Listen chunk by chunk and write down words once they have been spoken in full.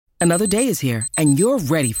Another day is here, and you're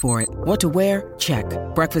ready for it. What to wear? Check.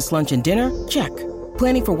 Breakfast, lunch, and dinner? Check.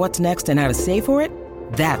 Planning for what's next and how to save for it?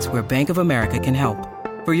 That's where Bank of America can help.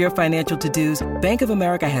 For your financial to-dos, Bank of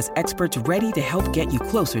America has experts ready to help get you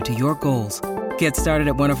closer to your goals. Get started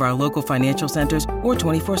at one of our local financial centers or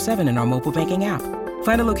 24/7 in our mobile banking app.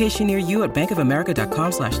 Find a location near you at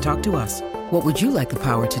bankofamerica.com/talktous. What would you like the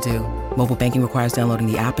power to do? Mobile banking requires downloading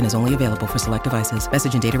the app and is only available for select devices.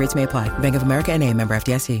 Message and data rates may apply. Bank of America N.A., member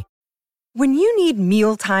FDIC. When you need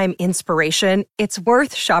mealtime inspiration, it's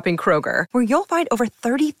worth shopping Kroger, where you'll find over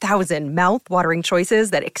 30,000 mouth-watering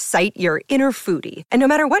choices that excite your inner foodie. And no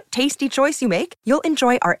matter what tasty choice you make, you'll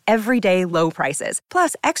enjoy our everyday low prices,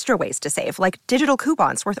 plus extra ways to save, like digital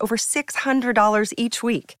coupons worth over $600 each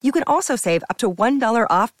week. You can also save up to $1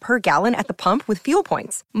 off per gallon at the pump with fuel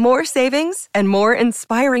points. More savings and more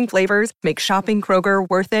inspiring flavors make shopping Kroger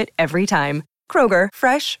worth it every time. Kroger,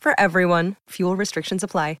 fresh for everyone. Fuel restrictions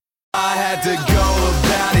apply. I had to go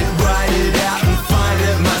about it, write it out and find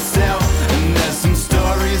it myself. And there's some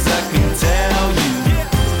stories I can tell you.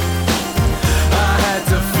 I had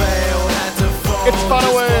to fail, had to fall. It's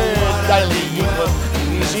Funaware Daily England,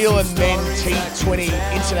 New Zealand Men T20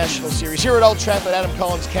 International Series. Here at Old Trafford, Adam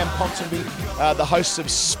Collins, Cam Ponsonby, the hosts have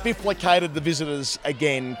spifflicated the visitors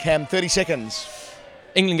again. Cam, 30 seconds.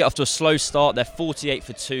 England get off to a slow start. They're 48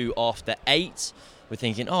 for 2 after 8. We're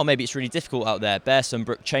thinking, maybe it's really difficult out there. Bairstow and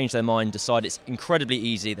Brook change their mind, decide it's incredibly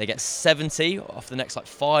easy. They get 70 off the next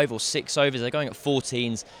 5 or 6 overs. They're going at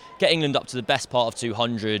 14s, get England up to the best part of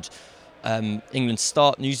 200.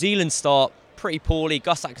 New Zealand start pretty poorly.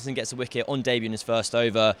 Gus Atkinson gets a wicket on debut in his first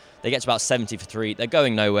over. They get to about 70 for 3. They're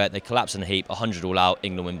going nowhere. They collapse in a heap. 100 all out.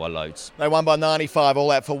 England win by loads. They won by 95,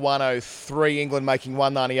 all out for 103. England making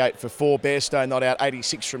 198 for 4. Bairstow not out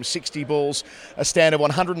 86 from 60 balls. A standard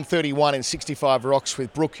 131 in 65 rocks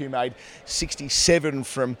with Brook, who made 67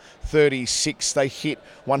 from 36. They hit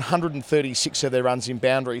 136 of their runs in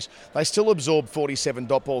boundaries. They still absorbed 47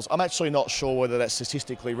 dot balls. I'm actually not sure whether that's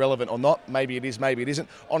statistically relevant or not. Maybe it is, maybe it isn't.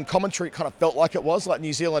 On commentary, it kind of felt like it was. Like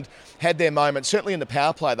New Zealand had their moment. Certainly in the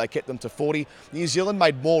power play, they kept them to 40. New Zealand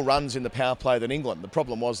made more runs in the power play than England. The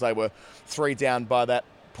problem was they were 3 down by that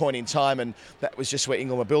point in time, and that was just where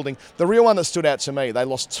England were building. The real one that stood out to me, they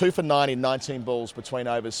lost 2 for 9 in 19 balls between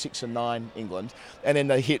overs 6 and 9, England, and then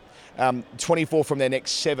they hit 24 from their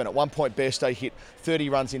next 7. At one point, Bairstow hit 30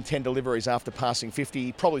 runs in 10 deliveries after passing 50.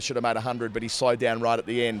 He probably should have made 100, but he slowed down right at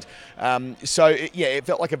the end. It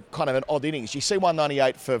felt like a kind of an odd innings. You see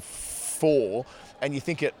 198 for 4, and you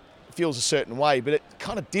think it feels a certain way, but it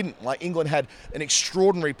kind of didn't. Like, England had an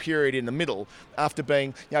extraordinary period in the middle after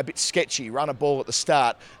being a bit sketchy, run a ball at the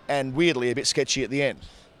start, and weirdly a bit sketchy at the end.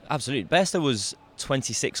 Absolutely. Bairstow was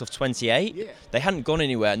 26 of 28. Yeah. They hadn't gone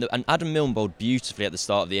anywhere, and Adam Milne bowled beautifully at the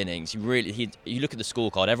start of the innings. You look at the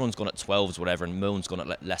scorecard, everyone's gone at 12s or whatever, and Milne's gone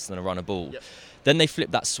at less than a run a ball. Yep. Then they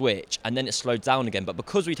flipped that switch, and then it slowed down again. But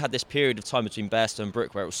because we'd had this period of time between Bairstow and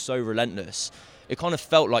Brook where it was so relentless, it kind of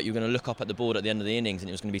felt like you were going to look up at the board at the end of the innings and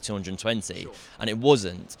it was going to be 220, sure. And it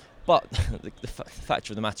wasn't. But the fact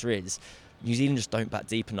of the matter is, New Zealand just don't bat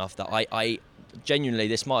deep enough. That I genuinely,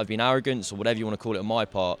 this might have been arrogance or whatever you want to call it on my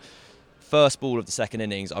part. First ball of the second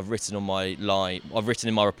innings, I've written in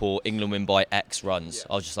my report, England win by X runs. Yeah.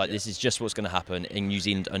 I was just like, this is just what's going to happen, and New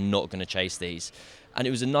Zealand are not going to chase these. And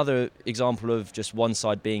it was another example of just one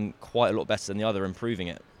side being quite a lot better than the other, improving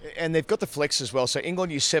it. And they've got the flex as well. So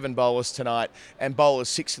England used 7 bowlers tonight, and bowlers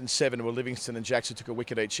 6 and 7 were Livingston and Jackson, took a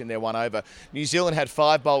wicket each in their 1 over. New Zealand had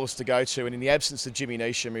 5 bowlers to go to, and in the absence of Jimmy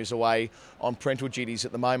Neesham, who's away on parental duties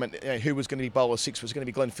at the moment, who was going to be bowler 6 was going to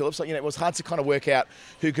be Glenn Phillips. It was hard to kind of work out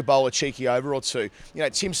who could bowl a cheeky over or 2.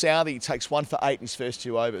 Tim Southey takes 1 for 8 in his first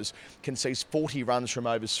 2 overs, concedes 40 runs from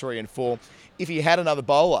overs 3 and 4. If he had another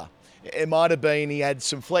bowler, it might have been he had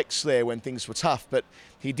some flex there when things were tough, but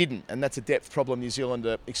he didn't, and that's a depth problem New Zealand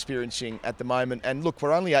are experiencing at the moment. And look,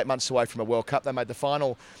 we're only 8 months away from a World Cup. They made the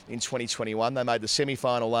final in 2021. They made the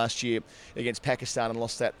semi-final last year against Pakistan and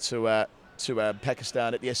lost that to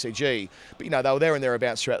Pakistan at the SCG. But, they were there and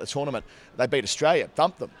thereabouts throughout the tournament. They beat Australia,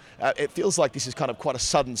 thumped them. It feels like this is kind of quite a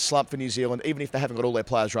sudden slump for New Zealand, even if they haven't got all their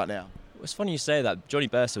players right now. It's funny you say that. Johnny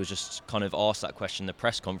Bairstow was just kind of asked that question in the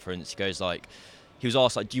press conference. He was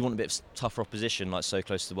asked, do you want a bit of tougher opposition, so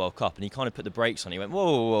close to the World Cup? And he kind of put the brakes on. He went,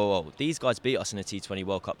 whoa. These guys beat us in a T20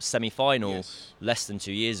 World Cup semi-final less than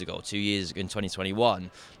 2 years ago, 2 years ago in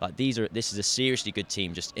 2021. This is a seriously good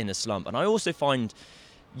team just in a slump. And I also find,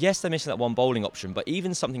 yes, they're missing that one bowling option, but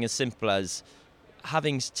even something as simple as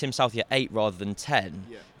having Tim Southey at 8 rather than 10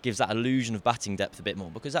 gives that illusion of batting depth a bit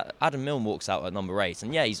more, because Adam Milne walks out at number 8,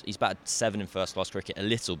 and he's batted 7 in first-class cricket a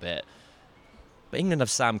little bit. But England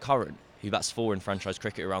have Sam Curran, who bats 4 in franchise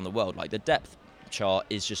cricket around the world. Like, the depth chart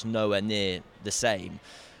is just nowhere near the same.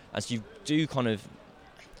 As you do kind of...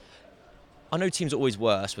 I know teams are always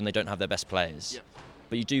worse when they don't have their best players. Yep.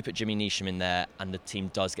 But you do put Jimmy Neesham in there and the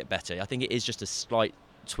team does get better. I think it is just a slight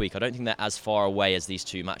tweak. I don't think they're as far away as these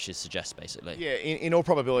 2 matches suggest, basically. Yeah, in all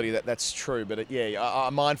probability that's true. But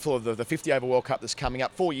I'm mindful of the 50 over World Cup that's coming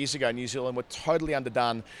up. 4 years ago, New Zealand were totally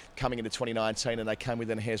underdone coming into 2019, and they came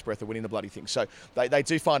within a hair's breadth of winning the bloody thing. So they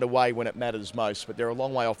do find a way when it matters most, but they're a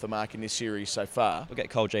long way off the mark in this series so far. We'll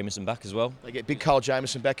get Kyle Jamieson back as well. They get big Kyle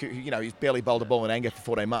Jamieson back, who he's barely bowled a ball in anger for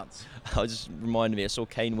 14 months. I just reminded me, I saw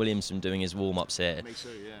Kane Williamson doing his warm-ups here. Me too,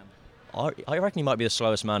 yeah. I reckon he might be the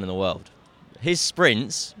slowest man in the world. His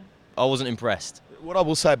sprints, I wasn't impressed. What I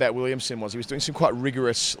will say about Williamson was he was doing some quite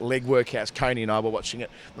rigorous leg workouts. Coney and I were watching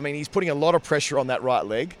it. I mean, he's putting a lot of pressure on that right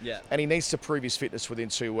leg, and he needs to prove his fitness within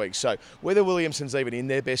 2 weeks. So whether Williamson's even in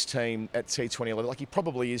their best team at T20, like he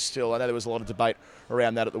probably is still. I know there was a lot of debate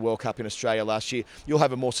around that at the World Cup in Australia last year. You'll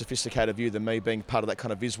have a more sophisticated view than me, being part of that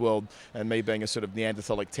kind of Viz world and me being a sort of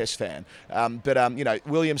Neanderthalic Test fan.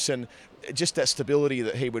 Williamson, just that stability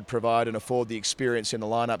that he would provide and afford, the experience in the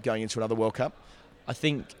lineup going into another World Cup. I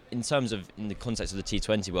think in the context of the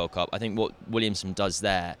T20 World Cup, I think what Williamson does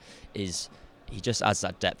there is he just adds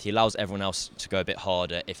that depth. He allows everyone else to go a bit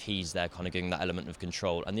harder if he's there kind of giving that element of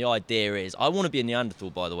control. And the idea is, I want to be a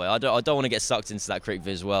Neanderthal, by the way. I don't want to get sucked into that Cricket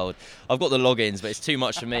Viz world. I've got the logins, but it's too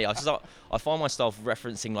much for me. I find myself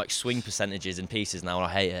referencing like swing percentages in pieces now, and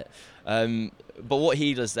I hate it. But what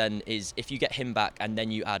he does then is, if you get him back and then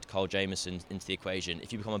you add Kyle Jamieson into the equation,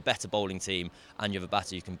 if you become a better bowling team and you have a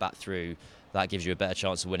batter you can bat through, that gives you a better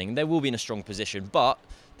chance of winning. And they will be in a strong position, but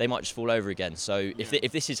they might just fall over again. So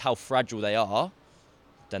if this is how fragile they are,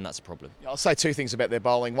 then that's a problem. I'll say 2 things about their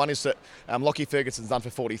bowling. One is that Lockie Ferguson's done for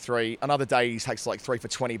 43. Another day he takes like 3 for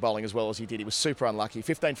 20 bowling as well as he did. He was super unlucky.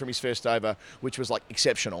 15 from his first over, which was like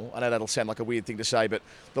exceptional. I know that'll sound like a weird thing to say, but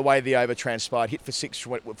the way the over transpired, hit for 6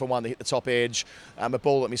 for 1 to hit the top edge, a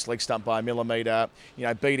ball that missed leg stump by a millimetre,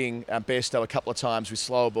 beating Bairstow a couple of times with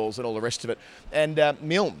slower balls and all the rest of it. And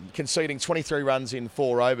Milne conceding 23 runs in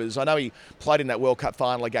 4 overs. I know he played in that World Cup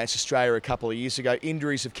final against Australia a couple of years ago.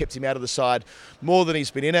 Injuries have kept him out of the side more than he's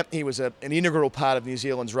been in it. He was an integral part of New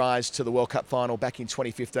Zealand's rise to the World Cup final back in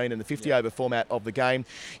 2015 in the 50-over format of the game.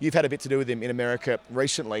 You've had a bit to do with him in America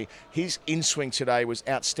recently. His in-swing today was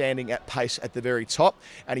outstanding at pace at the very top,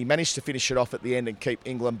 and he managed to finish it off at the end and keep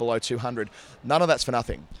England below 200. None of that's for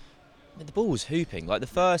nothing. The ball was hooping. Like, the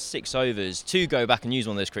first 6 overs, to go back and use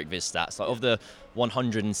one of those Cricket Viz stats, like of the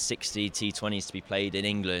 160 T20s to be played in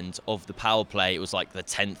England, of the power play, it was like the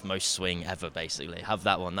 10th most swing ever, basically. Have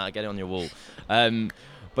that one, get it on your wall.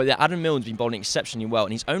 But yeah, Adam Milne's been bowling exceptionally well,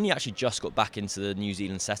 and he's only actually just got back into the New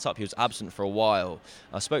Zealand setup. He was absent for a while.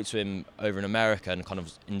 I spoke to him over in America, and kind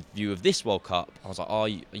of in view of this World Cup, I was like, are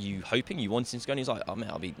you hoping, you wanting to go? And he's like,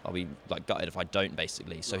 I'll be like gutted if I don't,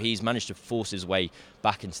 basically. So he's managed to force his way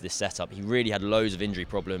back into this setup. He really had loads of injury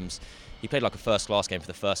problems. He played like a first-class game for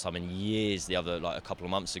the first time in years a couple of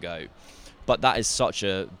months ago. But that is such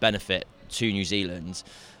a benefit to New Zealand.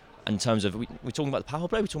 In terms of, we're talking about the power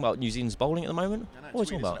play, we're talking about New Zealand's bowling at the moment. What are we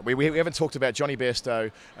talking about? We haven't talked about Johnny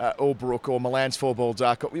Bairstow, or Brook, or Milan's 4-ball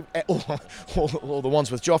duck, or the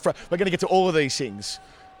Wandsworth Jofra. We're going to get to all of these things.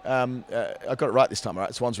 I got it right this time, right?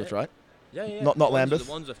 It's Wandsworth, right? Yeah. Not Lambeth.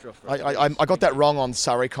 I got that wrong on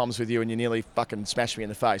Surrey comms with you, and you nearly fucking smashed me in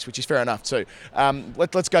the face, which is fair enough too.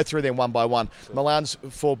 Let's go through them one by one. Sure. Milan's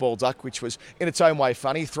 4-ball duck, which was in its own way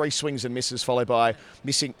funny. 3 swings and misses, followed by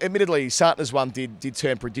missing. Admittedly, Sartner's one did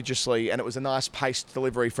turn prodigiously, and it was a nice paced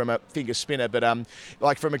delivery from a finger spinner. But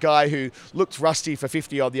from a guy who looked rusty for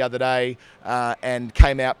 50 odd the other day, and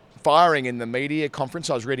came out firing in the media conference.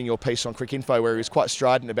 I was reading your piece on Cricinfo where he was quite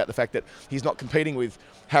strident about the fact that he's not competing with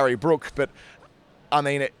Harry Brook, but I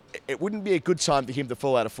mean, it wouldn't be a good time for him to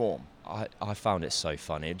fall out of form. I found it so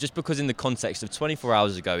funny, just because in the context of 24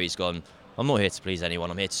 hours ago he's gone, I'm not here to please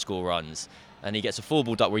anyone, I'm here to score runs. And he gets a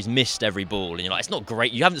 4-ball duck where he's missed every ball, and you're like, it's not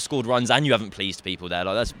great, you haven't scored runs and you haven't pleased people there,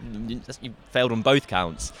 like that's you failed on both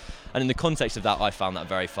counts. And in the context of that, I found that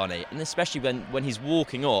very funny, and especially when he's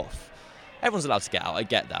walking off. Everyone's allowed to get out, I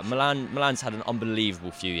get that. Milan's had an unbelievable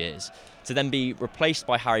few years. To then be replaced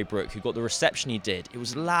by Harry Brook, who got the reception he did, it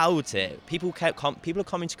was loud here. People are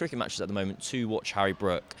coming to cricket matches at the moment to watch Harry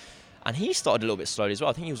Brook. And he started a little bit slowly as well.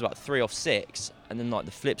 I think he was about 3 off 6, and then like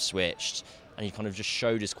the flip switched, and he kind of just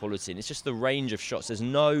showed his quality. And it's just the range of shots.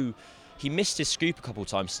 He missed his scoop a couple of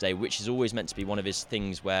times today, which is always meant to be one of his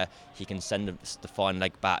things where he can send the fine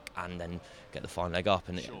leg back and then get the fine leg up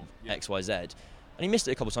and X, Y, Z. And he missed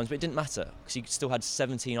it a couple of times, but it didn't matter because he still had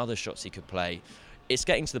 17 other shots he could play. It's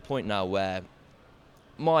getting to the point now where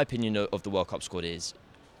my opinion of the World Cup squad is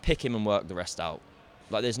pick him and work the rest out.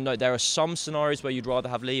 Like there are some scenarios where you'd rather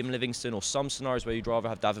have Liam Livingston, or some scenarios where you'd rather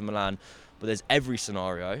have David Milan, but there's every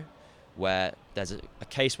scenario where there's a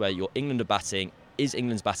case where your England are batting. Is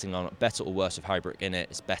England's batting line better or worse with Harry Brook in it?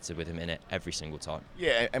 It's better with him in it every single time.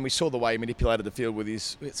 Yeah, and we saw the way he manipulated the field with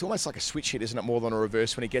it's almost like a switch hit, isn't it, more than a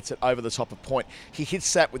reverse when he gets it over the top of point. He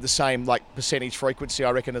hits that with the same percentage frequency,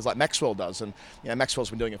 I reckon, as Maxwell does. And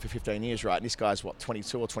Maxwell's been doing it for 15 years, right? And this guy's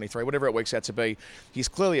 22 or 23, whatever it works out to be. He's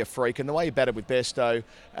clearly a freak, and the way he batted with Bairstow,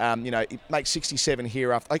 he makes 67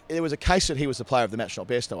 here after. There was a case that he was the player of the match, not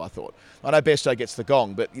Bairstow, I thought. I know Bairstow gets the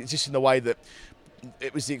gong, but it's just in the way that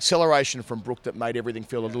it was the acceleration from Brook that made everything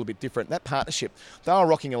feel a little bit different. That partnership, they were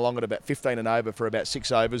rocking along at about 15 and over for about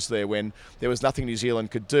 6 overs there when there was nothing New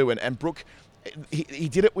Zealand could do. And Brook, he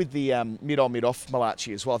did it with the mid-on, mid-off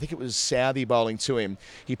Malachi as well. I think it was Southey bowling to him.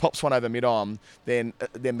 He pops one over mid-on, then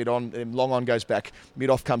mid-on, then long on goes back,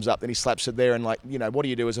 mid-off comes up, then he slaps it there. And what do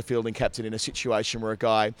you do as a fielding captain in a situation where a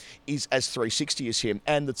guy is as 360 as him?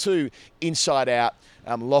 And the two inside-out,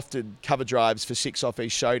 lofted cover drives for 6 off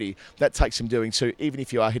East Shoddy, that takes him doing two, even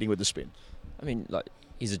if you are hitting with the spin. I mean,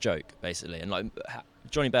 he's a joke, basically. And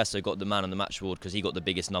Johnny Bairstow got the man on the match award because he got the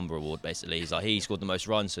biggest number award, basically. He scored the most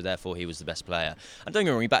runs, so therefore he was the best player. And don't get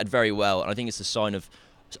me wrong, he batted very well, and I think it's a sign of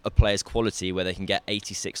a player's quality where they can get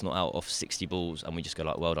 86 not out off 60 balls, and we just go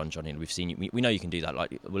well done, Johnny. And we've seen you. We know you can do that.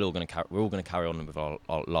 We're all going to carry on with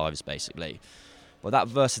our lives, basically. But that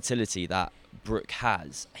versatility that Brook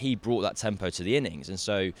has, he brought that tempo to the innings, and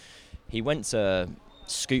so he went to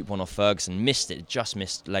scoop one off Ferguson, just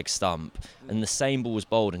missed leg stump, and the same ball was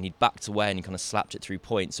bowled and he'd backed away and he kind of slapped it through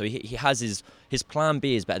point. So he has his plan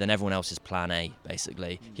B is better than everyone else's plan A,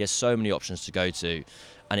 basically. He has so many options to go to,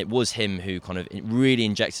 and it was him who kind of really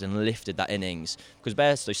injected and lifted that innings, because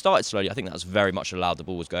Bairstow started slowly. I think that was very much allowed. The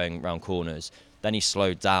ball was going around corners, then he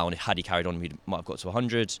slowed down. Had he carried on, he might have got to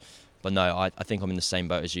 100. But no, I think I'm in the same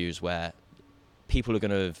boat as you, where people are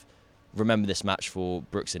going to remember this match for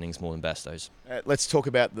Brook's innings more than Bairstow's. Let's talk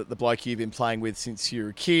about the bloke you've been playing with since you were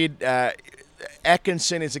a kid.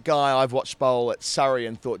 Atkinson is a guy I've watched bowl at Surrey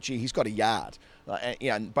and thought, gee, he's got a yard.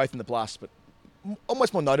 Both in the blast, but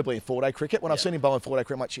almost more notably in 4-day cricket. When I've seen him bowl in 4-day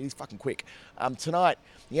cricket, I'm like, he's fucking quick. Tonight,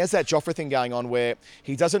 he has that Joffre thing going on where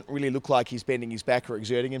he doesn't really look like he's bending his back or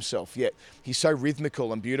exerting himself, yet he's so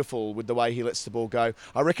rhythmical and beautiful with the way he lets the ball go.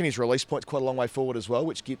 I reckon his release point's quite a long way forward as well,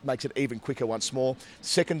 which makes it even quicker once more.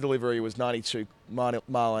 Second delivery was 92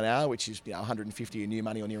 mile an hour, which is 150 in new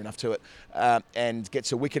money or near enough to it, and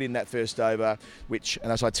gets a wicket in that first over, which,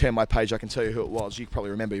 and as I turn my page, I can tell you who it was. You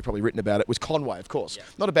probably remember, you've probably written about it. It was Conway, of course. Yeah.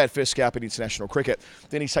 Not a bad first scalp in international cricket.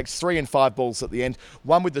 Then he takes 3 and 5 balls at the end,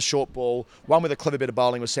 one with the short ball, one with a clever bit of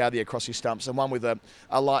bowling with Southey across his stumps, and one with a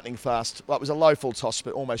lightning fast, it was a low full toss,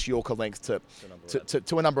 but almost Yorker length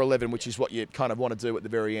to a number 11, which is what you kind of want to do at the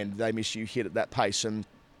very end. They miss you hit at that pace, and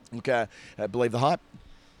believe the hype.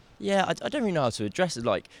 Yeah, I don't really know how to address it.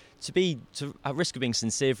 At risk of being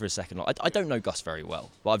sincere for a second, I don't know Gus very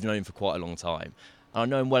well, but I've known him for quite a long time, and I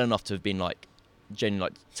know him well enough to have been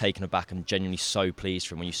genuinely taken aback and genuinely so pleased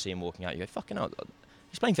from when you see him walking out. You go, fucking hell,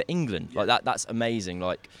 he's playing for England. Yeah. That's amazing.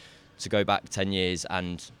 To go back 10 years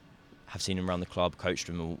and have seen him around the club, coached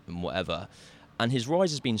him and whatever, and his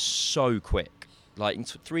rise has been so quick.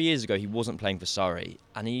 3 years ago, he wasn't playing for Surrey,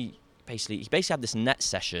 and he basically had this net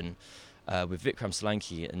session with Vikram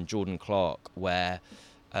Solanki and Jordan Clark, where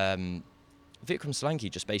Vikram Solanki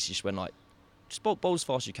just basically went just bowl as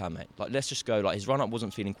fast as you can, mate. Let's just go. His run-up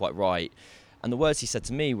wasn't feeling quite right. And the words he said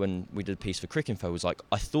to me when we did a piece for Cricinfo was I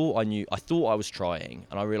thought I was trying,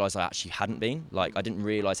 and I realised I actually hadn't been. I didn't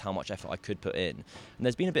realise how much effort I could put in. And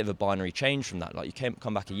there's been a bit of a binary change from that. You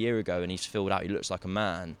come back a year ago and he's filled out, he looks like a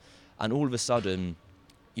man. And all of a sudden,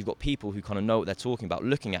 you've got people who kind of know what they're talking about,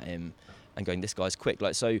 looking at him and going, this guy's quick.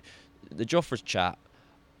 So the Joffre's chat,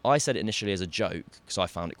 I said it initially as a joke because I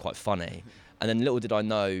found it quite funny. And then little did I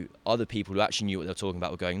know, other people who actually knew what they were talking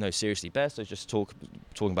about were going, no, seriously, Bairstow's just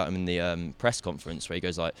talking about him in the press conference where he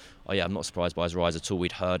goes oh yeah, I'm not surprised by his rise at all.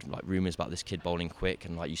 We'd heard rumours about this kid bowling quick,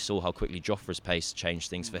 and you saw how quickly Joffre's pace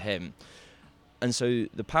changed things for him. And so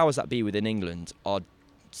the powers that be within England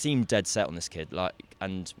seem dead set on this kid.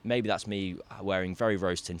 And maybe that's me wearing very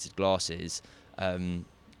rose-tinted glasses.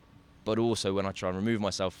 But also when I try and remove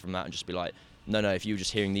myself from that and just be no, if you were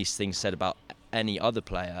just hearing these things said about any other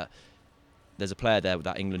player, there's a player there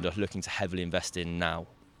that England are looking to heavily invest in now.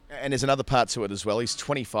 And there's another part to it as well. He's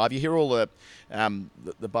 25. You hear all the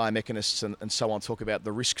biomechanists and so on talk about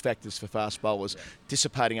the risk factors for fast bowlers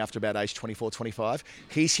dissipating after about age 24, 25.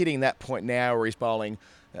 He's hitting that point now where he's bowling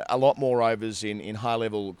a lot more overs in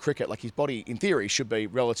high-level cricket. Like, his body, in theory, should be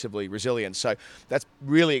relatively resilient. So that's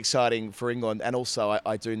really exciting for England. And also,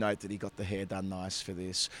 I do note that he got the hair done nice for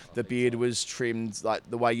this. The beard was trimmed like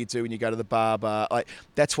the way you do when you go to the barber. Like,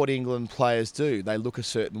 that's what England players do. They look a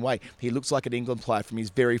certain way. He looks like an England player from his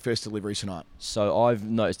very first delivery tonight. So I've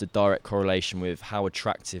noticed a direct correlation with how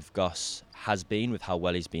attractive Gus has been with how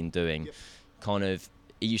well he's been doing. Yep. Kind of,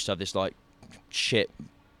 he used to have this like chip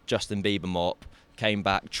Justin Bieber mop, came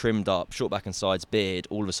back, trimmed up, short back and sides, beard,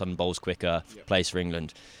 all of a sudden bowls quicker, plays for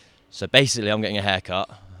England. So basically I'm getting a haircut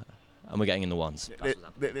and we're getting in the ones.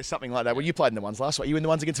 There's something like that. Well, you played in the ones last week. Are you in the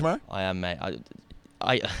ones again tomorrow? I am, mate.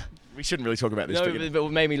 We shouldn't really talk about this. No, but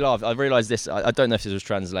what made me laugh, I realised this, I don't know if this was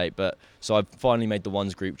translate, but so I finally made the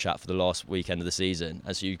ones group chat for the last weekend of the season,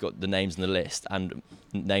 and so you've got the names in the list, and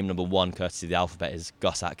name number 1, courtesy of the alphabet, is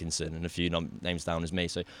Gus Atkinson, and a few names down as me.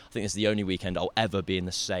 So I think it's the only weekend I'll ever be in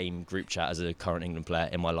the same group chat as a current England player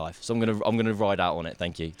in my life. So I'm gonna ride out on it.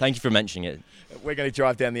 Thank you for mentioning it. We're going to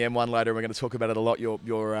drive down the M1 later, and we're going to talk about it a lot.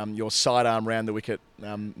 Your sidearm round the wicket,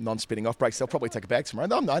 non-spinning off breaks. They'll probably take a bag tomorrow.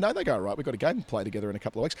 I know they go all right. We've got a game to play together in a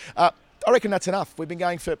couple of weeks. I reckon that's enough. We've been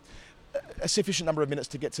going for a sufficient number of minutes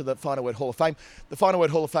to get to the Final Word Hall of Fame. The Final Word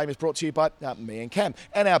Hall of Fame is brought to you by me and Cam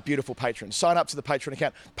and our beautiful patrons. Sign up to the Patreon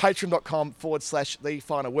account, patreon.com/The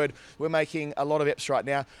Final Word. We're making a lot of eps right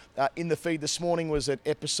now. In the feed this morning was an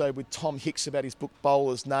episode with Tom Hicks about his book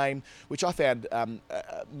Bowler's Name, which I found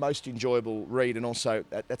most enjoyable read, and also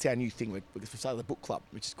that's our new thing. We've started the book club,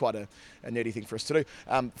 which is quite a nerdy thing for us to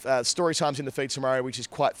do. Story time's in the feed tomorrow, which is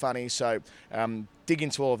quite funny. So dig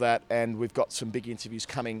into all of that, and we've got some big interviews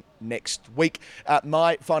coming next week.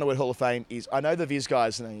 My Final Word Hall of Fame is, I know the Viz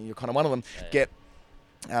guys, and you're kind of one of them, get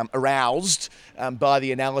aroused by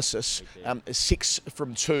the analysis. 6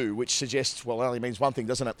 from 2, which suggests, well, it only means one thing,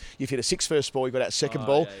 doesn't it? You've hit a 6 first ball, you've got out second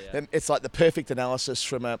ball. Then it's like the perfect analysis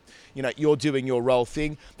from you're doing your role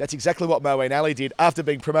thing. That's exactly what Moeen Ali did after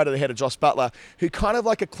being promoted ahead of Josh Butler, who kind of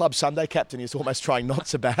like a club Sunday captain is almost trying not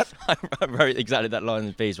to bat. I wrote exactly that line in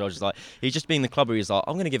the piece where I was just like, he's just being the clubber. He's like,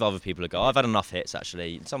 I'm going to give other people a go. I've had enough hits,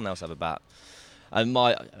 actually. Someone else have a bat. And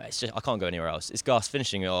I can't go anywhere else. It's Gus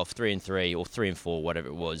finishing it off 3-3 or 3-4, whatever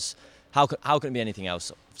it was. How can it be anything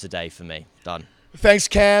else today for me? Done. Thanks,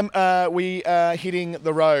 Cam. We are hitting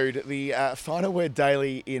the road. The Final Word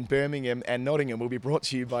Daily in Birmingham and Nottingham will be brought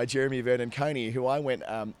to you by Jeremy Vernon Coney, who I went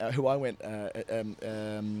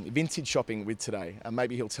vintage shopping with today.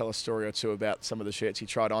 Maybe he'll tell a story or two about some of the shirts he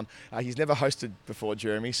tried on. He's never hosted before,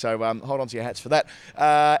 Jeremy, so hold on to your hats for that.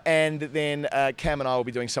 And then Cam and I will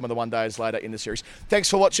be doing some of the one days later in the series. Thanks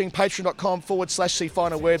for watching. Patreon.com/The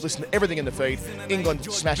Final Word. Listen to everything in the feed. England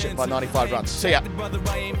smash it by 95 runs. See ya.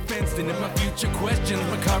 Questions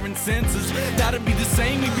my current senses. That'll be the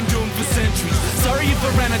same we've been doing for centuries. Sorry if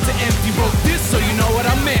I ran out to empty. Wrote this so you know what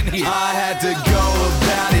I meant here. I had to go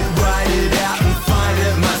about it, write it out and